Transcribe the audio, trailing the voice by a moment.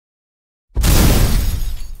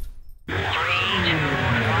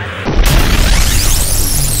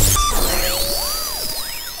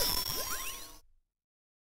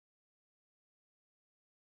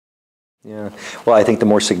Yeah, well, I think the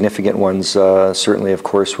more significant ones certainly, of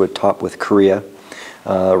course, would top with Korea.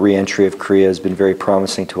 Re-entry of Korea has been very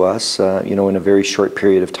promising to us. You know, in a very short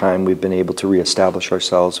period of time, we've been able to reestablish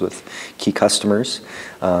ourselves with key customers.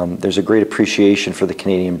 There's a great appreciation for the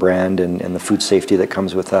Canadian brand and the food safety that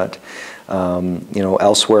comes with that. You know,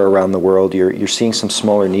 elsewhere around the world, you're seeing some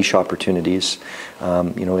smaller niche opportunities.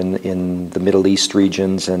 You know, in the Middle East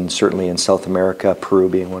regions and certainly in South America, Peru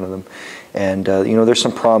being one of them. And you know, there's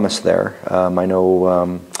some promise there. I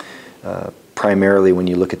know primarily when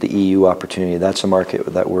you look at the EU opportunity, that's a market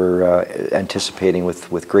that we're anticipating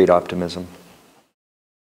with great optimism.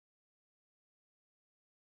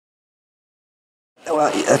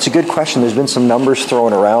 Well, that's a good question. There's been some numbers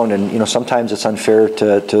thrown around, and you know, sometimes it's unfair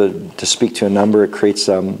to speak to a number. It creates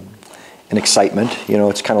an excitement. You know,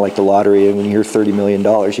 it's kind of like the lottery, and when you hear $30 million,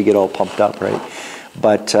 you get all pumped up, right?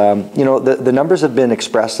 But you know, the numbers have been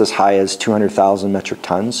expressed as high as 200,000 metric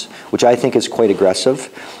tons, which I think is quite aggressive.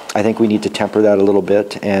 I think we need to temper that a little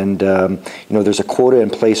bit, and you know, there's a quota in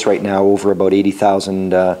place right now over about 80,000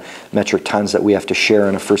 metric tons that we have to share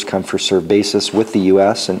on a first-come, first-served basis with the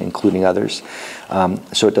U.S. and including others.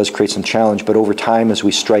 So it does create some challenge, but over time, as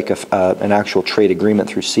we strike an actual trade agreement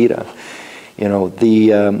through CETA, you know,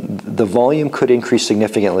 the volume could increase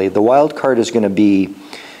significantly. The wild card is going to be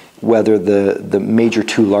whether the major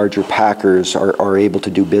two larger packers are able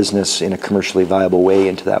to do business in a commercially viable way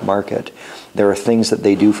into that market. There are things that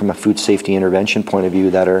they do from a food safety intervention point of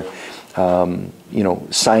view that are you know,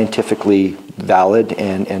 scientifically valid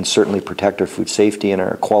and certainly protect our food safety and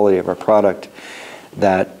our quality of our product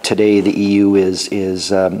that today the EU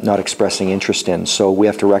is not expressing interest in. So we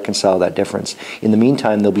have to reconcile that difference. In the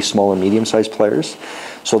meantime, there'll be small and medium-sized players,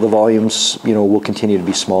 so the volumes, you know, will continue to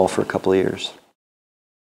be small for a couple of years.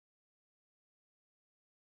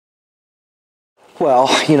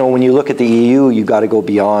 Well, you know, when you look at the EU, you've got to go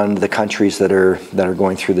beyond the countries that are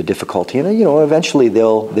going through the difficulty, and you know, eventually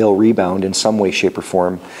they'll rebound in some way, shape, or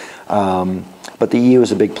form. But the EU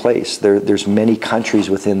is a big place. There's many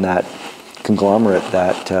countries within that conglomerate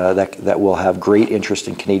that will have great interest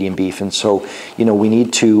in Canadian beef, and so you know, we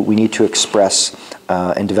need to express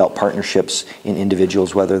and develop partnerships in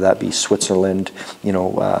individuals, whether that be Switzerland, you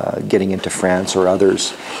know, getting into France or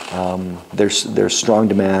others. There's strong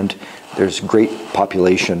demand. There's great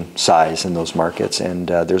population size in those markets, and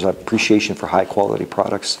there's appreciation for high quality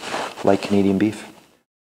products like Canadian beef.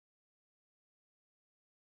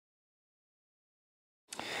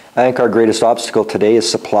 I think our greatest obstacle today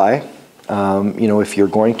is supply. You know, if you're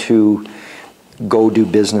going to go do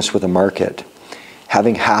business with a market,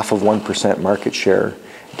 having half of 1% market share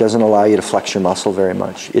doesn't allow you to flex your muscle very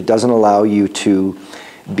much. It doesn't allow you to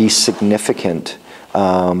be significant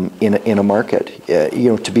in a market, you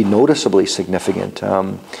know, to be noticeably significant.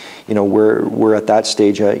 You know, we're at that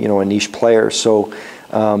stage, you know, a niche player. So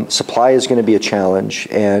supply is going to be a challenge,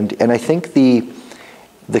 and I think the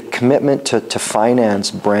commitment to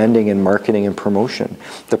finance branding and marketing and promotion.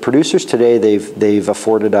 The producers today, they've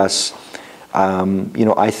afforded us, you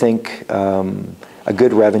know, I think a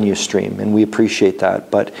good revenue stream, and we appreciate that.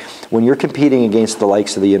 But when you're competing against the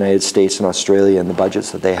likes of the United States and Australia and the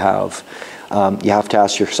budgets that they have, you have to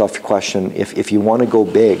ask yourself the question, if you want to go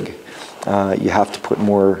big, you have to put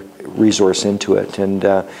more resource into it. And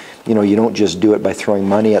you know, you don't just do it by throwing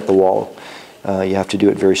money at the wall. You have to do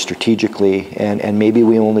it very strategically, and maybe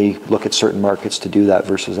we only look at certain markets to do that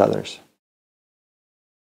versus others.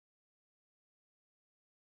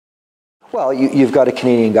 Well, you've got a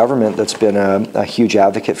Canadian government that's been a huge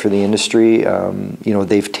advocate for the industry. You know,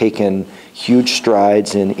 they've taken huge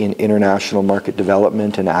strides in international market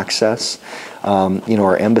development and access. You know,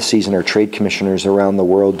 our embassies and our trade commissioners around the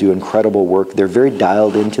world do incredible work. They're very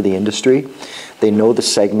dialed into the industry. They know the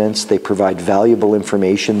segments. They provide valuable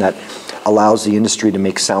information that allows the industry to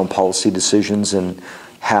make sound policy decisions and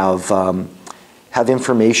have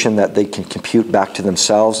information that they can compute back to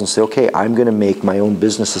themselves and say, okay, I'm going to make my own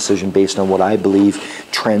business decision based on what I believe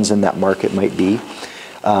trends in that market might be.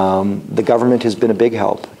 The government has been a big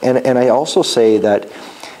help. And I also say that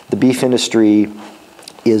the beef industry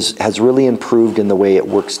has really improved in the way it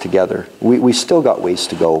works together. We still got ways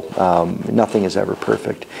to go. Nothing is ever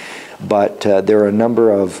perfect. But there are a number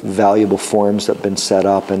of valuable forums that have been set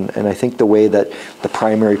up, and I think the way that the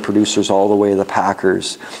primary producers, all the way to the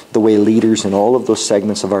packers, the way leaders in all of those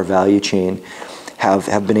segments of our value chain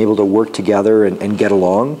have been able to work together and get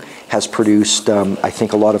along has produced, I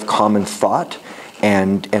think, a lot of common thought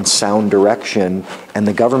and sound direction, and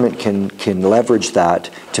the government can leverage that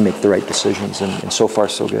to make the right decisions, and so far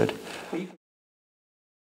so good.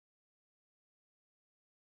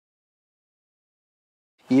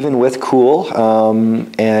 even with cool,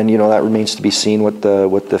 and that remains to be seen what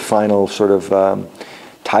the final sort of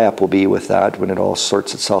tie-up will be with that when it all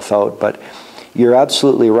sorts itself out. But you're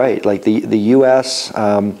absolutely right. Like the U.S.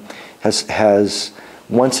 Has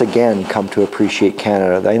once again come to appreciate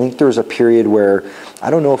Canada. I think there was a period where I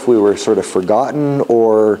don't know if we were sort of forgotten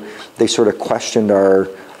or they sort of questioned our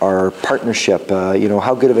partnership.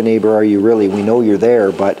 How good of a neighbor are you really? We know you're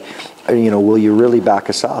there, but will you really back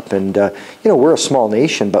us up? And we're a small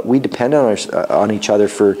nation, but we depend on each other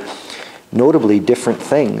for notably different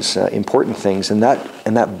things, important things. And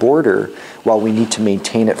that border, while we need to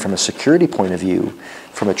maintain it from a security point of view,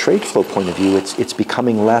 from a trade flow point of view, it's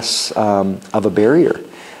becoming less of a barrier,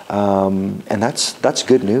 and that's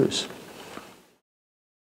good news.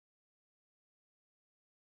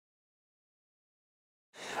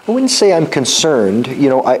 I wouldn't say I'm concerned.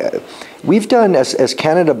 We've done, as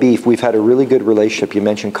Canada Beef, we've had a really good relationship. You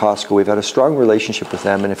mentioned Costco. We've had a strong relationship with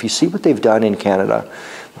them. And if you see what they've done in Canada,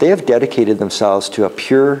 they have dedicated themselves to a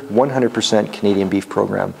pure 100% Canadian beef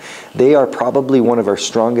program. They are probably one of our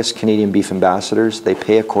strongest Canadian beef ambassadors. They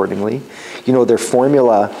pay accordingly. Their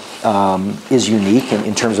formula is unique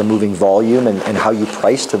in terms of moving volume and how you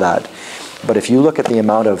price to that. But if you look at the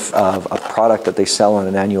amount of product that they sell on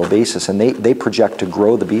an annual basis, and they project to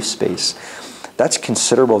grow the beef space, that's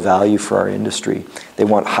considerable value for our industry. They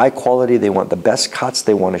want high quality, they want the best cuts,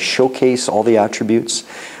 they want to showcase all the attributes.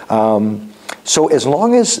 So as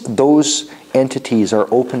long as those entities are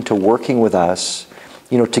open to working with us,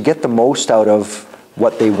 to get the most out of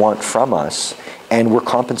what they want from us, and we're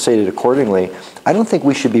compensated accordingly, I don't think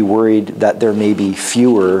we should be worried that there may be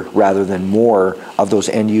fewer rather than more of those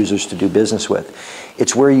end users to do business with.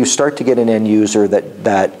 It's where you start to get an end user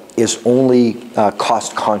that is only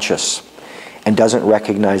cost conscious and doesn't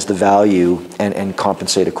recognize the value and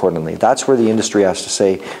compensate accordingly. That's where the industry has to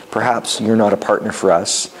say, perhaps you're not a partner for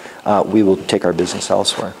us, we will take our business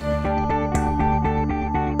elsewhere.